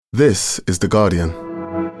This is The Guardian.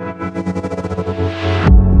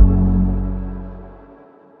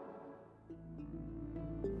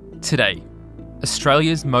 Today,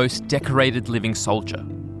 Australia's most decorated living soldier,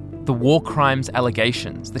 the war crimes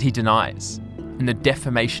allegations that he denies, and the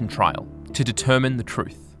defamation trial to determine the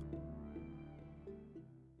truth.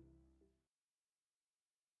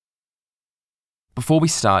 Before we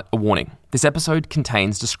start, a warning. This episode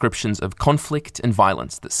contains descriptions of conflict and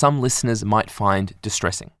violence that some listeners might find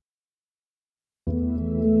distressing.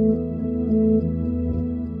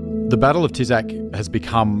 The Battle of Tizak has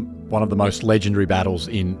become one of the most legendary battles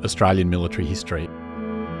in Australian military history.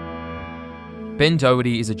 Ben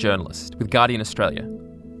Doherty is a journalist with Guardian Australia.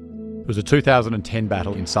 It was a 2010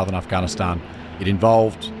 battle in southern Afghanistan. It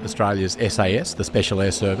involved Australia's SAS, the Special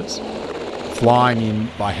Air Service, flying in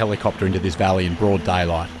by helicopter into this valley in broad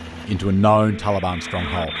daylight into a known Taliban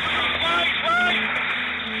stronghold.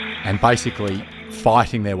 And basically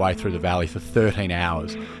fighting their way through the valley for 13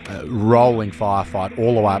 hours, rolling firefight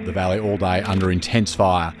all the way up the valley all day under intense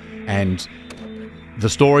fire. And the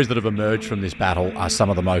stories that have emerged from this battle are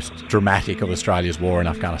some of the most dramatic of Australia's war in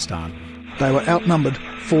Afghanistan. They were outnumbered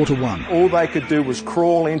 4-1. All they could do was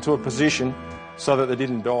crawl into a position so that they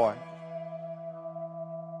didn't die.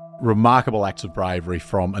 Remarkable acts of bravery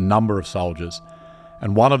from a number of soldiers,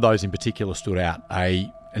 and one of those in particular stood out,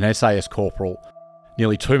 an SAS corporal,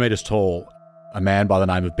 nearly 2 metres tall, a man by the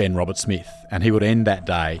name of Ben Roberts-Smith, and he would end that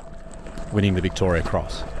day winning the Victoria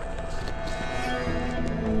Cross.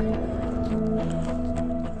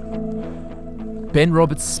 Ben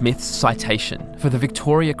Roberts-Smith's citation for the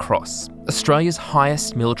Victoria Cross, Australia's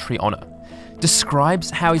highest military honour, describes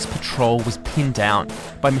how his patrol was pinned down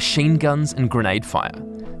by machine guns and grenade fire,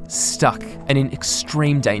 stuck and in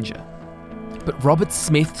extreme danger. But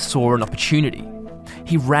Roberts-Smith saw an opportunity.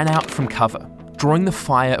 He ran out from cover, drawing the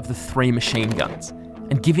fire of the 3 machine guns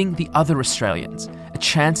and giving the other Australians a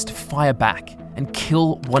chance to fire back and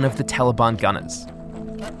kill one of the Taliban gunners.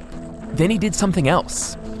 Then he did something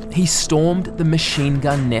else. He stormed the machine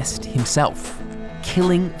gun nest himself,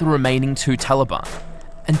 killing the remaining 2 Taliban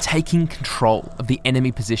and taking control of the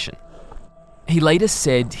enemy position. He later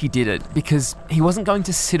said he did it because he wasn't going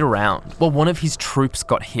to sit around while one of his troops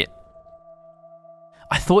got hit.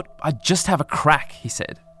 "I thought I'd just have a crack," he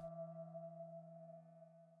said.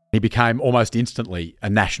 He became almost instantly a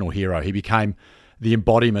national hero. He became the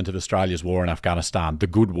embodiment of Australia's war in Afghanistan, the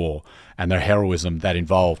good war, and the heroism that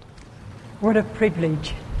involved. What a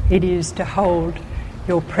privilege it is to hold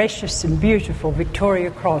your precious and beautiful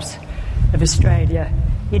Victoria Cross of Australia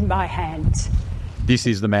in my hands. This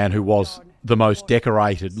is the man who was the most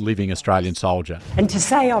decorated living Australian soldier. And to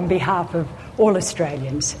say on behalf of all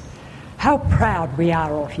Australians, how proud we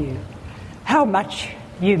are of you, how much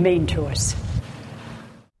you mean to us.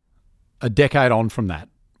 A decade on from that,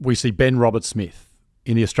 we see Ben Roberts-Smith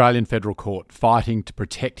in the Australian Federal Court fighting to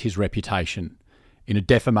protect his reputation in a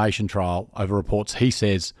defamation trial over reports he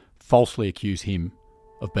says falsely accuse him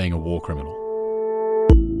of being a war criminal.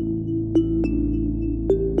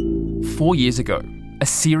 4 years ago, a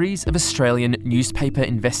series of Australian newspaper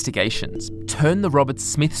investigations turned the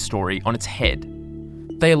Roberts-Smith story on its head.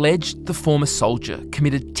 They alleged the former soldier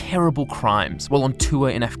committed terrible crimes while on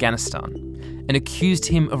tour in Afghanistan and accused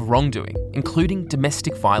him of wrongdoing, including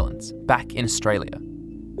domestic violence, back in Australia.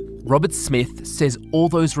 Roberts-Smith says all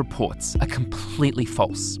those reports are completely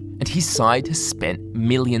false, and his side has spent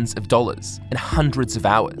millions of dollars and hundreds of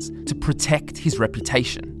hours to protect his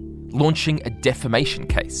reputation, launching a defamation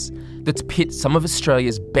case that's pit some of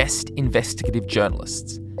Australia's best investigative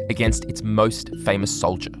journalists against its most famous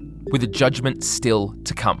soldier, with a judgment still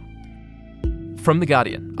to come. From The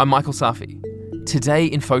Guardian, I'm Michael Safi. Today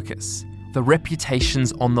in Focus, the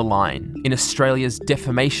reputation's on the line in Australia's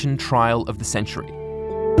defamation trial of the century.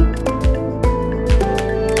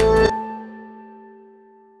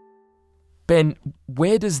 Ben,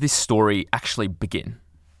 where does this story actually begin?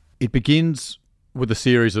 It begins with a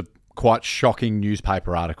series of quite shocking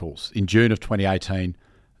newspaper articles in June of 2018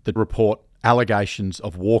 that report allegations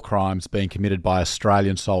of war crimes being committed by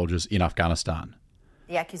Australian soldiers in Afghanistan.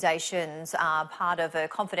 The accusations are part of a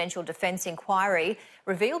confidential defence inquiry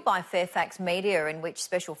revealed by Fairfax Media, in which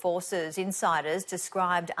Special Forces insiders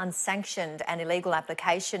described unsanctioned and illegal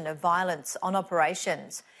application of violence on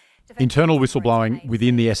operations. Internal whistleblowing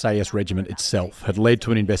within the SAS regiment itself had led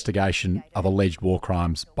to an investigation of alleged war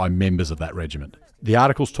crimes by members of that regiment. The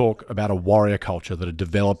articles talk about a warrior culture that had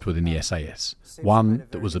developed within the SAS, one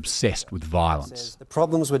that was obsessed with violence. The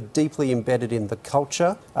problems were deeply embedded in the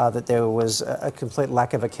culture, that there was a complete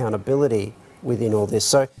lack of accountability within all this.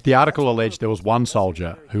 So the article alleged there was one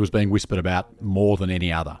soldier who was being whispered about more than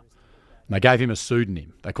any other. And they gave him a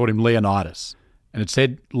pseudonym. They called him Leonidas. And it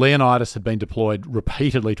said Leonidas had been deployed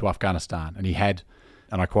repeatedly to Afghanistan, and he had,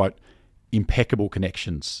 and I quote, impeccable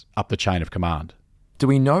connections up the chain of command. Do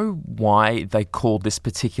we know why they called this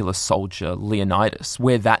particular soldier Leonidas,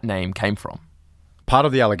 where that name came from? Part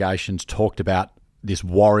of the allegations talked about this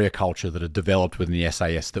warrior culture that had developed within the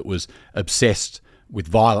SAS that was obsessed with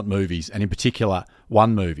violent movies, and in particular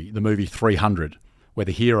one movie, the movie 300, where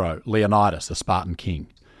the hero, Leonidas, a Spartan king,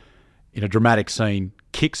 in a dramatic scene,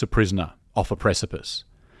 kicks a prisoner off a precipice.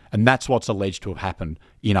 And that's what's alleged to have happened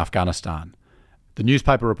in Afghanistan. The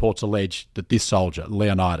newspaper reports allege that this soldier,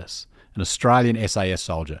 Leonidas, an Australian SAS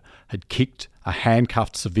soldier, had kicked a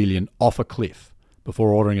handcuffed civilian off a cliff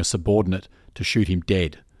before ordering a subordinate to shoot him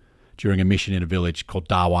dead during a mission in a village called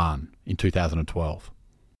Darwan in 2012.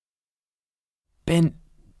 Ben,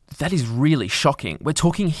 that is really shocking. We're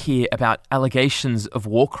talking here about allegations of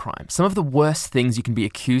war crimes, some of the worst things you can be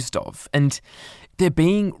accused of, and they're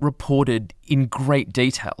being reported in great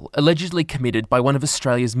detail, allegedly committed by one of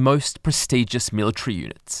Australia's most prestigious military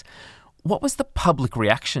units. What was the public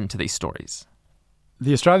reaction to these stories?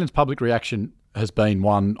 The Australians' public reaction has been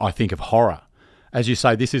one, I think, of horror. As you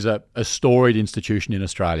say, this is a storied institution in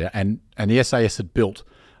Australia, and the SAS had built,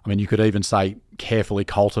 I mean, you could even say carefully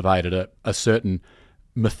cultivated a certain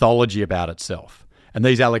mythology about itself. And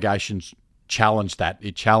these allegations challenged that.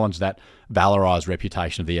 It challenged that valorised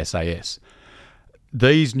reputation of the SAS.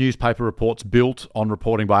 These newspaper reports built on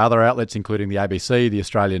reporting by other outlets, including the ABC, the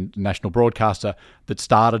Australian national broadcaster, that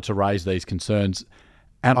started to raise these concerns.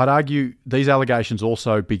 And I'd argue these allegations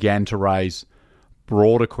also began to raise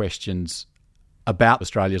broader questions about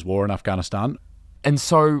Australia's war in Afghanistan. And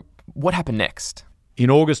so what happened next? In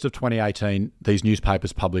August of 2018, these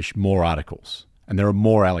newspapers published more articles, and there are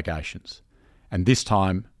more allegations. And this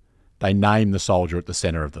time, they name the soldier at the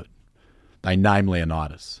centre of it. They name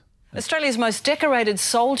Leonidas. Australia's most decorated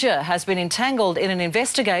soldier has been entangled in an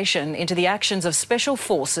investigation into the actions of special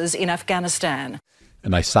forces in Afghanistan.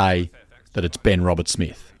 And they say that it's Ben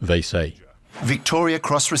Roberts-Smith, VC. Victoria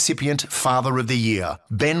Cross recipient, Father of the Year.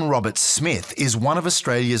 Ben Roberts-Smith is one of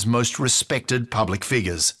Australia's most respected public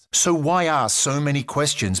figures. So why are so many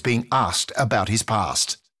questions being asked about his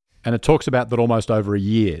past? And it talks about that almost over a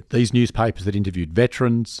year, these newspapers that interviewed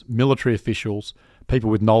veterans, military officials, people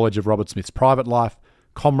with knowledge of Roberts-Smith's private life,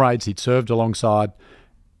 comrades he'd served alongside,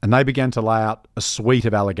 and they began to lay out a suite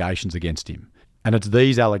of allegations against him. And it's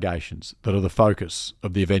these allegations that are the focus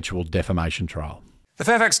of the eventual defamation trial. The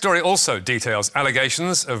Fairfax story also details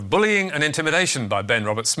allegations of bullying and intimidation by Ben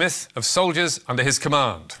Roberts-Smith of soldiers under his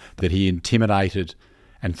command. That he intimidated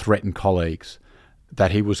and threatened colleagues,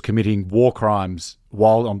 that he was committing war crimes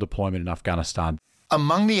while on deployment in Afghanistan.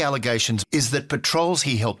 Among the allegations is that patrols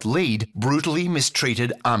he helped lead brutally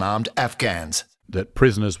mistreated unarmed Afghans. That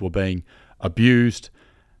prisoners were being abused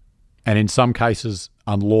and in some cases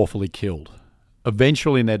unlawfully killed.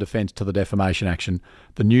 Eventually, in their defence to the defamation action,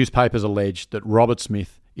 the newspapers alleged that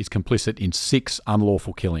Roberts-Smith is complicit in 6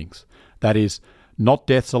 unlawful killings. That is, not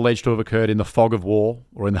deaths alleged to have occurred in the fog of war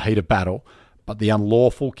or in the heat of battle, but the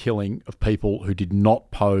unlawful killing of people who did not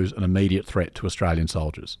pose an immediate threat to Australian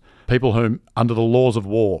soldiers. People whom, under the laws of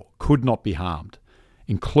war, could not be harmed,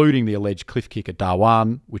 including the alleged cliff kick at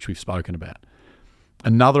Darwan, which we've spoken about.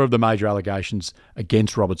 Another of the major allegations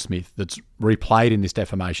against Roberts-Smith that's replayed in this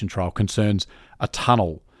defamation trial concerns a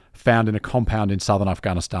tunnel found in a compound in southern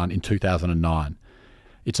Afghanistan in 2009.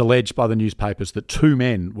 It's alleged by the newspapers that 2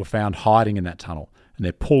 men were found hiding in that tunnel, and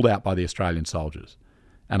they're pulled out by the Australian soldiers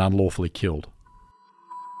and unlawfully killed.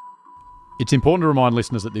 It's important to remind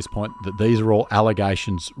listeners at this point that these are all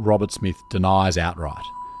allegations Roberts-Smith denies outright,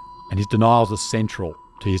 and his denials are central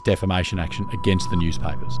to his defamation action against the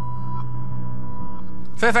newspapers.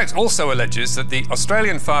 Fairfax also alleges that the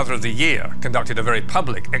Australian Father of the Year conducted a very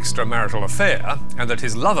public extramarital affair and that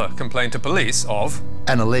his lover complained to police of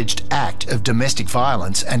an alleged act of domestic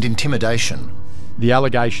violence and intimidation. The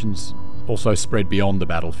allegations also spread beyond the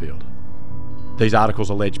battlefield. These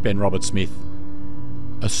articles allege Ben Roberts-Smith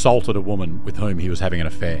assaulted a woman with whom he was having an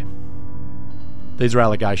affair. These are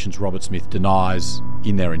allegations Roberts-Smith denies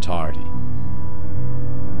in their entirety.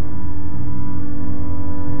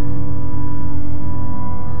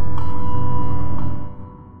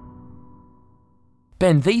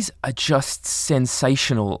 Ben, these are just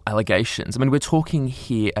sensational allegations. I mean, we're talking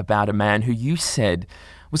here about a man who you said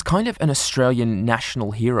was kind of an Australian national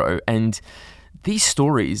hero, and these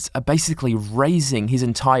stories are basically razing his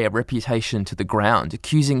entire reputation to the ground,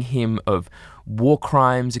 accusing him of war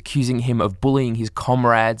crimes, accusing him of bullying his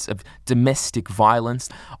comrades, of domestic violence.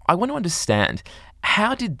 I want to understand,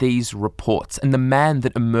 how did these reports and the man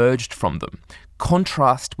that emerged from them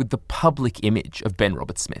contrast with the public image of Ben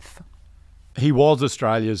Roberts-Smith? He was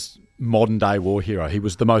Australia's modern-day war hero. He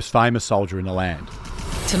was the most famous soldier in the land.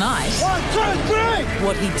 Tonight, 1, 2, 3!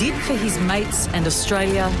 What he did for his mates and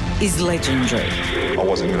Australia is legendary. I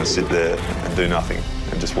wasn't going to sit there and do nothing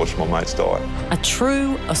and just watch my mates die. A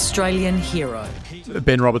true Australian hero.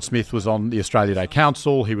 Ben Roberts-Smith was on the Australia Day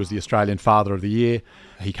Council. He was the Australian Father of the Year.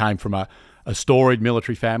 He came from a storied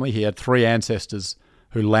military family. He had 3 ancestors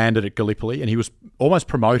who landed at Gallipoli, and he was almost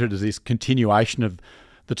promoted as this continuation of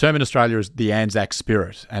the term in Australia is the Anzac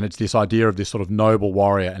spirit, and it's this idea of this sort of noble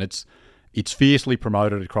warrior, and it's fiercely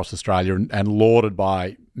promoted across Australia and lauded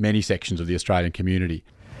by many sections of the Australian community.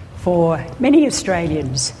 For many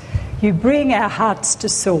Australians, you bring our hearts to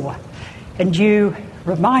soar, and you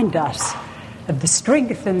remind us of the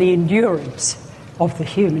strength and the endurance of the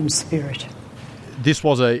human spirit. This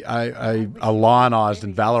was a lionised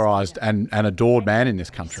and valorised and adored man in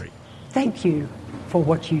this country. Thank you for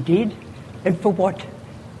what you did and for what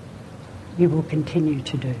you will continue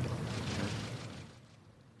to do.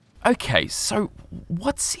 Okay, so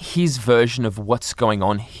what's his version of what's going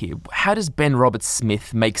on here? How does Ben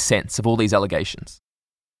Roberts-Smith make sense of all these allegations?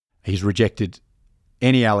 He's rejected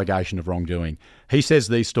any allegation of wrongdoing. He says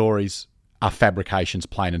these stories are fabrications,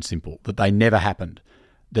 plain and simple, that they never happened,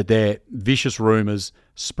 that they're vicious rumours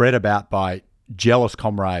spread about by jealous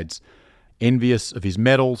comrades, envious of his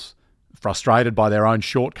medals, frustrated by their own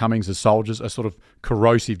shortcomings as soldiers, a sort of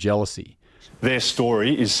corrosive jealousy. Their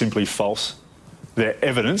story is simply false. Their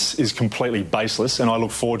evidence is completely baseless, and I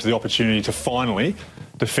look forward to the opportunity to finally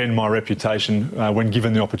defend my reputation when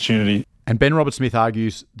given the opportunity. And Ben Roberts-Smith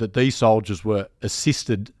argues that these soldiers were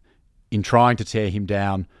assisted in trying to tear him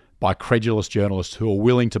down by credulous journalists who are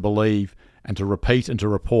willing to believe and to repeat and to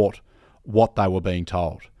report what they were being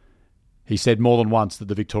told. He said more than once that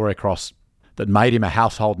the Victoria Cross that made him a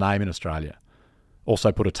household name in Australia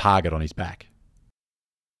also put a target on his back.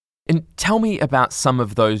 And tell me about some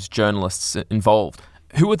of those journalists involved.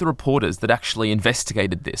 Who were the reporters that actually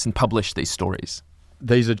investigated this and published these stories?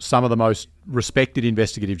 These are some of the most respected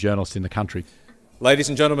investigative journalists in the country. Ladies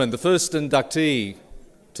and gentlemen, the first inductee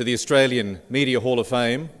to the Australian Media Hall of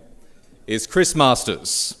Fame is Chris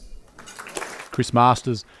Masters. Chris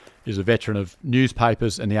Masters is a veteran of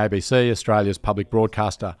newspapers and the ABC, Australia's public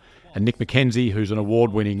broadcaster, and Nick McKenzie, who's an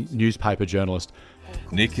award-winning newspaper journalist.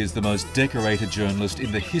 Nick is the most decorated journalist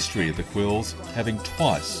in the history of the Quills, having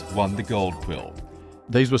twice won the Gold Quill.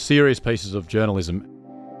 These were serious pieces of journalism,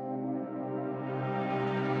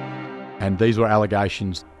 and these were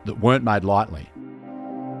allegations that weren't made lightly.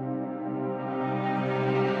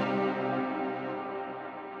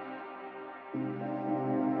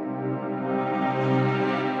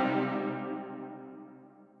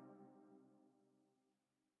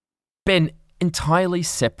 Ben, entirely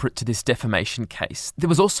separate to this defamation case, there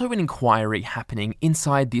was also an inquiry happening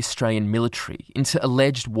inside the Australian military into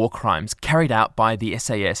alleged war crimes carried out by the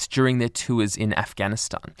SAS during their tours in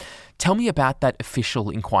Afghanistan. Tell me about that official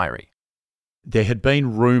inquiry. There had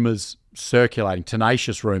been rumours circulating,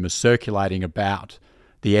 tenacious rumours circulating about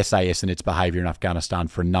the SAS and its behaviour in Afghanistan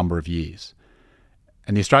for a number of years.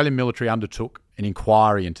 And the Australian military undertook an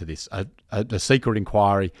inquiry into this, a secret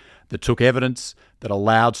inquiry that took evidence that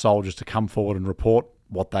allowed soldiers to come forward and report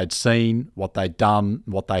what they'd seen, what they'd done,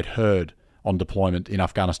 what they'd heard on deployment in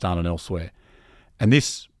Afghanistan and elsewhere. And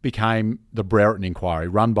this became the Brereton inquiry,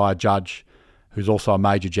 run by a judge who's also a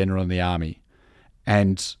Major General in the Army.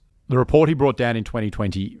 And the report he brought down in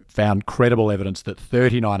 2020 found credible evidence that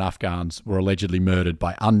 39 Afghans were allegedly murdered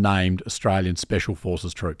by unnamed Australian Special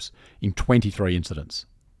Forces troops in 23 incidents.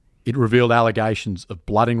 It revealed allegations of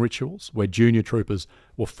blooding rituals where junior troopers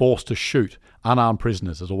were forced to shoot unarmed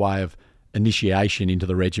prisoners as a way of initiation into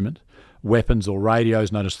the regiment. Weapons or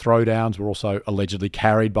radios known as throwdowns were also allegedly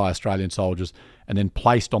carried by Australian soldiers and then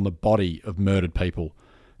placed on the body of murdered people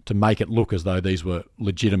to make it look as though these were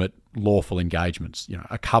legitimate, lawful engagements,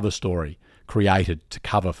 a cover story created to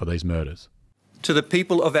cover for these murders. To the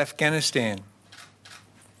people of Afghanistan,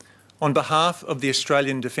 on behalf of the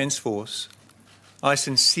Australian Defence Force, I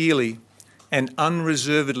sincerely and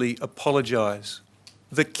unreservedly apologise.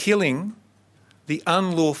 The killing, the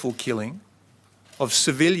unlawful killing of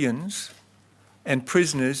civilians and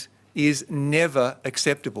prisoners is never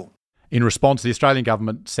acceptable. In response, the Australian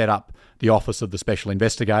government set up the Office of the Special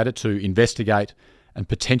Investigator to investigate and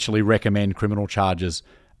potentially recommend criminal charges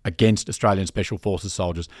against Australian Special Forces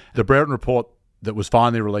soldiers. The Brereton report that was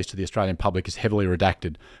finally released to the Australian public is heavily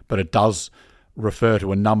redacted, but it does refer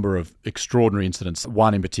to a number of extraordinary incidents.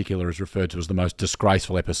 One in particular is referred to as the most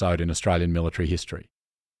disgraceful episode in Australian military history.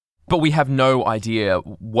 But we have no idea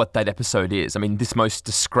what that episode is. I mean, this most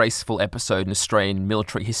disgraceful episode in Australian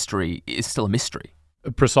military history is still a mystery.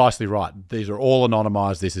 Precisely right. These are all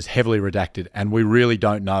anonymised. This is heavily redacted, and we really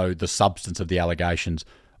don't know the substance of the allegations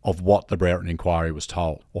of what the Brereton inquiry was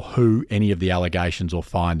told, or who any of the allegations or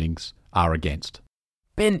findings are against.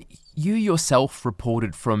 Ben, you yourself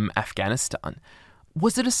reported from Afghanistan.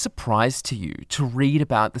 Was it a surprise to you to read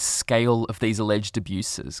about the scale of these alleged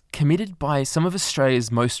abuses committed by some of Australia's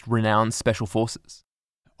most renowned special forces?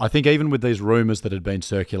 I think even with these rumours that had been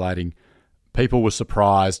circulating, people were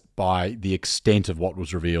surprised by the extent of what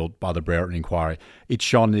was revealed by the Brereton inquiry. It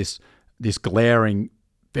shone this glaring,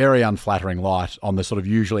 very unflattering light on the sort of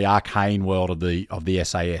usually arcane world of the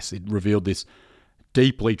SAS. It revealed this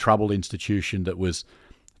deeply troubled institution that was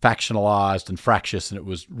factionalised and fractious, and it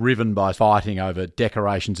was riven by fighting over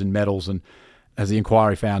decorations and medals, and, as the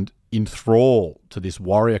inquiry found, in thrall to this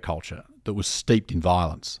warrior culture that was steeped in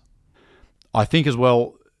violence. I think as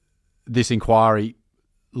well, this inquiry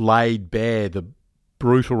laid bare the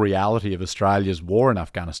brutal reality of Australia's war in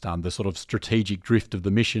Afghanistan, the sort of strategic drift of the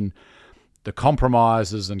mission, the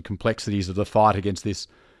compromises and complexities of the fight against this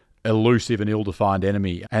elusive and ill-defined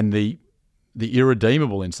enemy, and the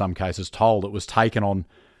irredeemable, in some cases, toll that was taken on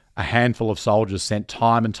a handful of soldiers sent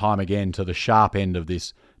time and time again to the sharp end of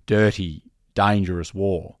this dirty, dangerous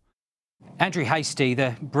war. Andrew Hastie,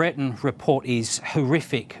 the Brereton report is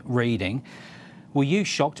horrific reading. Were you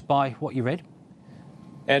shocked by what you read?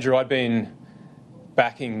 Andrew, I'd been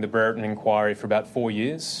backing the Brereton inquiry for about 4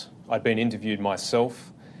 years. I'd been interviewed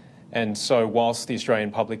myself, and so whilst the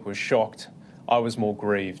Australian public was shocked, I was more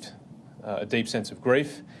grieved, a deep sense of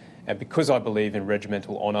grief. And because I believe in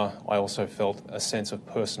regimental honour, I also felt a sense of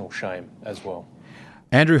personal shame as well.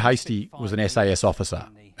 Andrew Hastie was an SAS officer,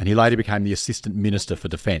 and he later became the Assistant Minister for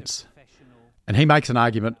Defence. And he makes an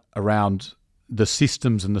argument around the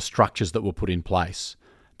systems and the structures that were put in place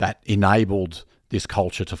that enabled this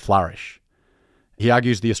culture to flourish. He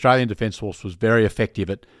argues the Australian Defence Force was very effective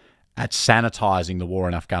at sanitising the war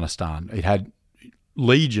in Afghanistan. It had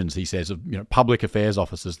legions, he says, of public affairs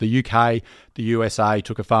officers. The UK, the USA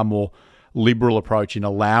took a far more liberal approach in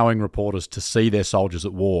allowing reporters to see their soldiers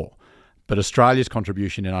at war. But Australia's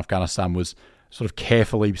contribution in Afghanistan was sort of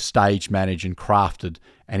carefully stage managed and crafted,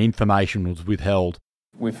 and information was withheld.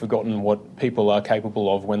 We've forgotten what people are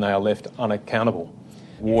capable of when they are left unaccountable.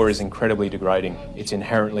 War is incredibly degrading. It's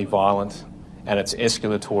inherently violent and it's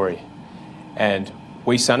escalatory. And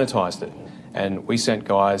we sanitised it, and we sent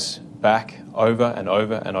guys back over and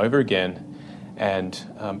over and over again, and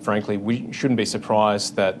frankly, we shouldn't be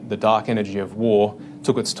surprised that the dark energy of war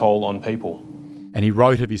took its toll on people. And he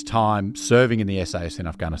wrote of his time serving in the SAS in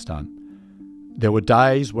Afghanistan. There were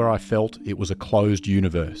days where I felt it was a closed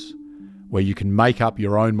universe, where you can make up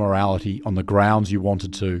your own morality on the grounds you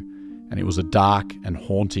wanted to, and it was a dark and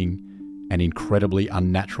haunting and incredibly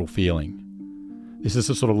unnatural feeling. This is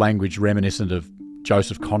the sort of language reminiscent of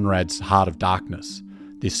Joseph Conrad's Heart of Darkness,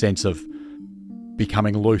 this sense of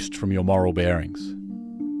becoming loosed from your moral bearings.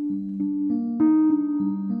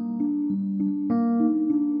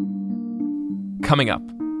 Coming up,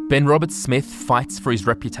 Ben Roberts-Smith fights for his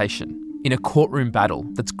reputation in a courtroom battle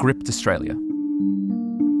that's gripped Australia.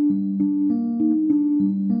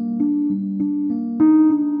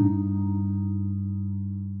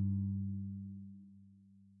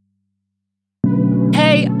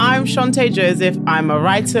 Hey, I'm Shante Joseph. I'm a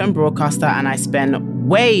writer and broadcaster, and I spend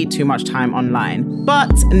way too much time online.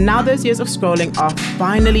 But now those years of scrolling are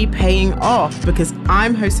finally paying off because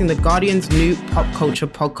I'm hosting The Guardian's new pop culture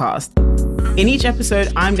podcast. In each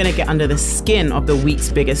episode, I'm going to get under the skin of the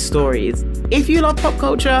week's biggest stories. If you love pop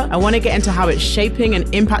culture and want to get into how it's shaping and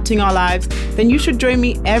impacting our lives, then you should join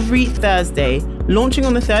me every Thursday, launching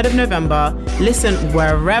on the 3rd of November. Listen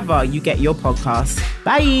wherever you get your podcasts.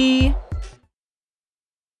 Bye!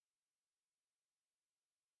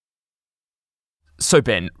 So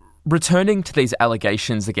Ben, returning to these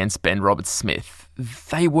allegations against Ben Roberts-Smith,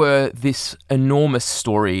 they were this enormous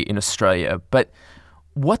story in Australia, but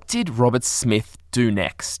what did Roberts-Smith do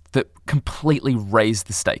next that completely raised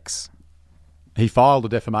the stakes? He filed a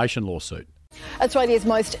defamation lawsuit. Australia's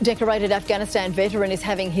most decorated Afghanistan veteran is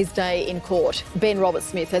having his day in court. Ben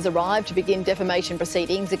Roberts-Smith has arrived to begin defamation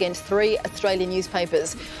proceedings against 3 Australian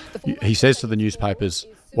newspapers. He says to the newspapers,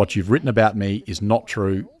 "What you've written about me is not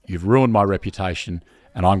true. You've ruined my reputation,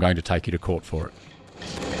 and I'm going to take you to court for it."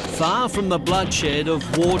 Far from the bloodshed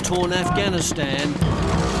of war-torn Afghanistan,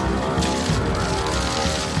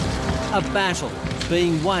 a battle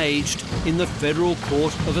being waged in the Federal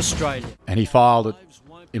Court of Australia. And he filed it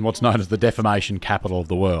in what's known as the defamation capital of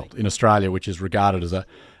the world, in Australia, which is regarded as a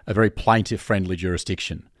very plaintiff-friendly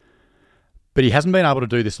jurisdiction. But he hasn't been able to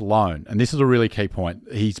do this alone, and this is a really key point.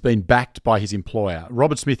 He's been backed by his employer.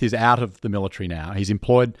 Robert Smith is out of the military now. He's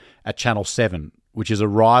employed at Channel 7, which is a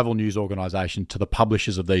rival news organisation to the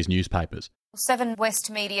publishers of these newspapers. Seven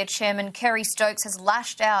West Media chairman Kerry Stokes has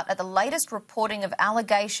lashed out at the latest reporting of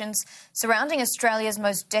allegations surrounding Australia's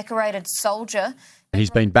most decorated soldier. He's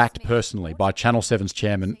been backed personally by Channel 7's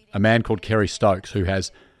chairman, a man called Kerry Stokes, who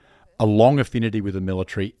has a long affinity with the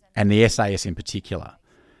military and the SAS in particular.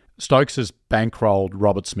 Stokes has bankrolled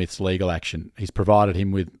Robert Smith's legal action. He's provided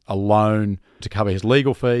him with a loan to cover his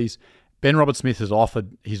legal fees. Ben Robert Smith has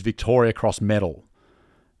offered his Victoria Cross medal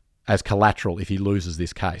as collateral if he loses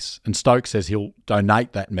this case. And Stokes says he'll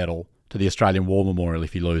donate that medal to the Australian War Memorial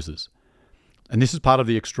if he loses. And this is part of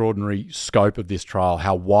the extraordinary scope of this trial,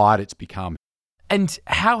 how wide it's become. And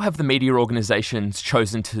how have the media organisations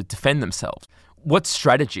chosen to defend themselves? What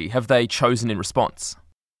strategy have they chosen in response?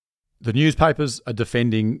 The newspapers are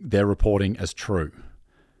defending their reporting as true,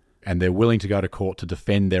 and they're willing to go to court to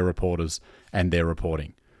defend their reporters and their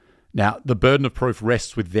reporting. Now, the burden of proof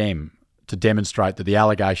rests with them to demonstrate that the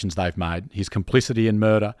allegations they've made, his complicity in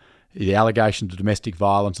murder, the allegations of domestic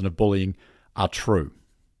violence and of bullying, are true.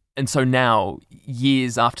 And so now,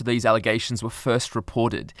 years after these allegations were first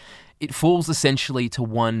reported, it falls essentially to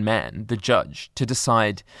one man, the judge, to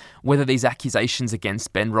decide whether these accusations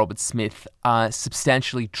against Ben Robert Smith are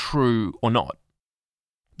substantially true or not.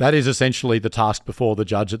 That is essentially the task before the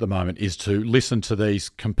judge at the moment, is to listen to these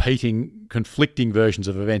competing, conflicting versions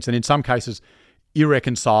of events, and in some cases,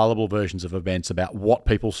 irreconcilable versions of events about what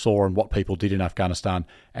people saw and what people did in Afghanistan,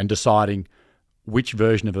 and deciding which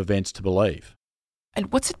version of events to believe.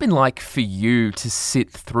 And what's it been like for you to sit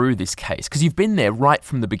through this case? Because you've been there right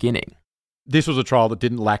from the beginning. This was a trial that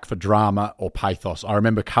didn't lack for drama or pathos. I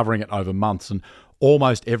remember covering it over months, and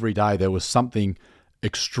almost every day there was something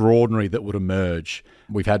extraordinary that would emerge.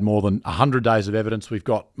 We've had more than 100 days of evidence. We've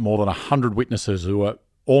got more than 100 witnesses who are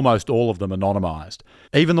almost all of them anonymised.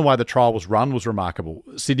 Even the way the trial was run was remarkable.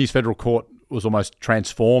 Sydney's Federal Court was almost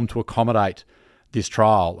transformed to accommodate this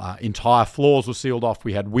trial. Entire floors were sealed off.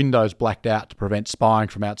 We had windows blacked out to prevent spying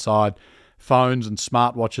from outside. Phones and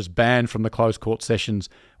smartwatches banned from the closed court sessions.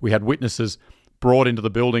 We had witnesses brought into the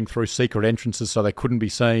building through secret entrances so they couldn't be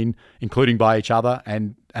seen, including by each other,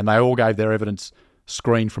 and they all gave their evidence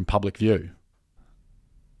screened from public view.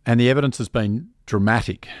 And the evidence has been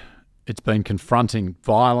dramatic. It's been confronting,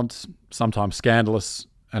 violent, sometimes scandalous,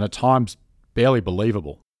 and at times barely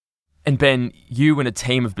believable. And Ben, you and a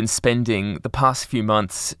team have been spending the past few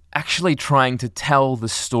months actually trying to tell the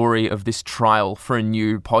story of this trial for a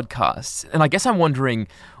new podcast. And I guess I'm wondering,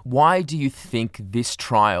 why do you think this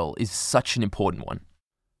trial is such an important one?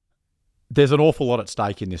 There's an awful lot at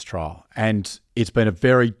stake in this trial, and it's been a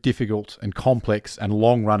very difficult and complex and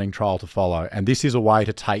long-running trial to follow. And this is a way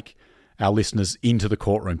to take our listeners into the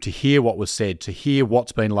courtroom, to hear what was said, to hear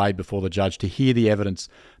what's been laid before the judge, to hear the evidence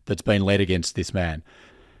that's been led against this man.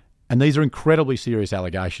 And these are incredibly serious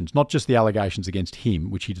allegations, not just the allegations against him,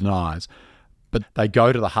 which he denies, but they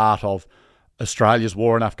go to the heart of Australia's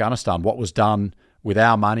war in Afghanistan, what was done with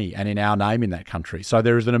our money and in our name in that country. So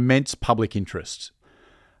there is an immense public interest.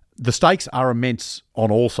 The stakes are immense on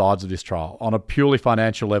all sides of this trial. On a purely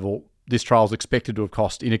financial level, this trial is expected to have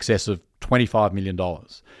cost in excess of $25 million.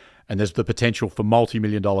 And there's the potential for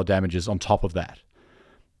multi-million-dollar damages on top of that.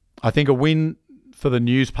 I think a win for the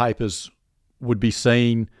newspapers would be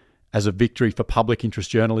seen as a victory for public interest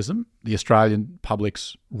journalism, the Australian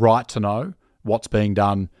public's right to know what's being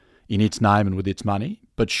done in its name and with its money.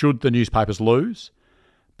 But should the newspapers lose,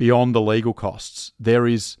 beyond the legal costs, there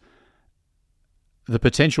is the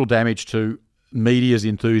potential damage to media's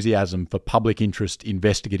enthusiasm for public interest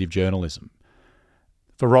investigative journalism.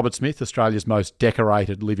 For Robert Smith, Australia's most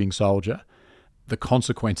decorated living soldier, the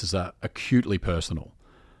consequences are acutely personal.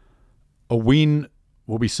 A win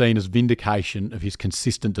will be seen as vindication of his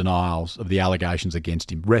consistent denials of the allegations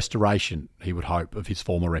against him, restoration, he would hope, of his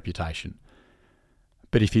former reputation.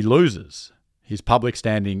 But if he loses, his public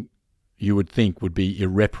standing, you would think, would be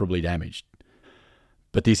irreparably damaged.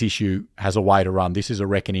 But this issue has a way to run. This is a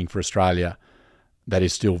reckoning for Australia that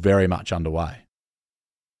is still very much underway.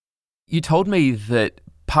 You told me that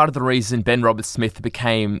part of the reason Ben Robert Smith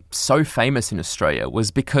became so famous in Australia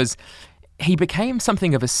was because he became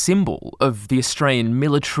something of a symbol of the Australian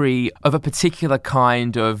military, of a particular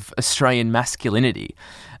kind of Australian masculinity.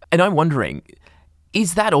 And I'm wondering,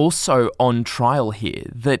 is that also on trial here?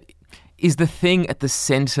 That is the thing at the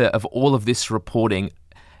centre of all of this reporting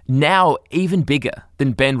now even bigger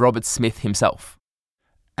than Ben Robert Smith himself?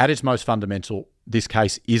 At its most fundamental, this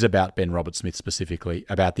case is about Ben Robert Smith specifically,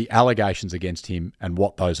 about the allegations against him and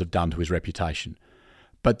what those have done to his reputation.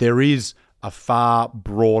 But there is a far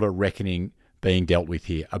broader reckoning being dealt with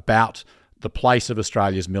here about the place of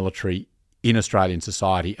Australia's military in Australian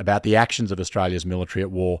society, about the actions of Australia's military at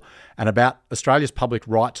war, and about Australia's public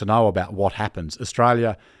right to know about what happens.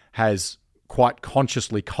 Australia has quite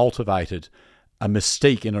consciously cultivated a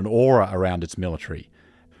mystique and an aura around its military,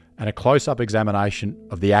 and a close-up examination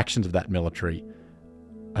of the actions of that military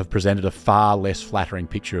have presented a far less flattering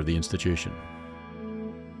picture of the institution.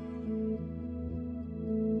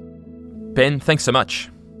 Ben, thanks so much.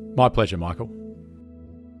 My pleasure, Michael.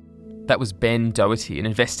 That was Ben Doherty, an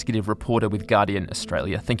investigative reporter with Guardian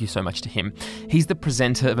Australia. Thank you so much to him. He's the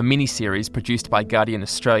presenter of a mini-series produced by Guardian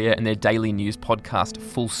Australia and their daily news podcast,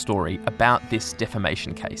 Full Story, about this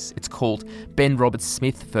defamation case. It's called Ben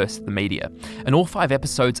Roberts-Smith vs. the Media. And all 5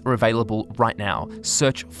 episodes are available right now.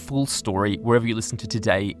 Search Full Story wherever you listen to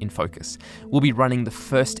Today in Focus. We'll be running the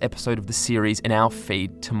first episode of the series in our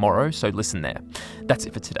feed tomorrow, so listen there. That's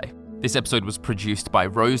it for today. This episode was produced by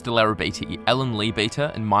Rose de Larrabiti, Ellen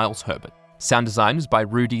Leabeater and Miles Herbert. Sound design was by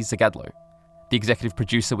Rudy Zagadlo. The executive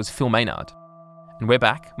producer was Phil Maynard. And we're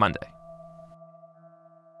back Monday.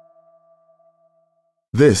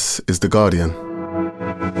 This is The Guardian.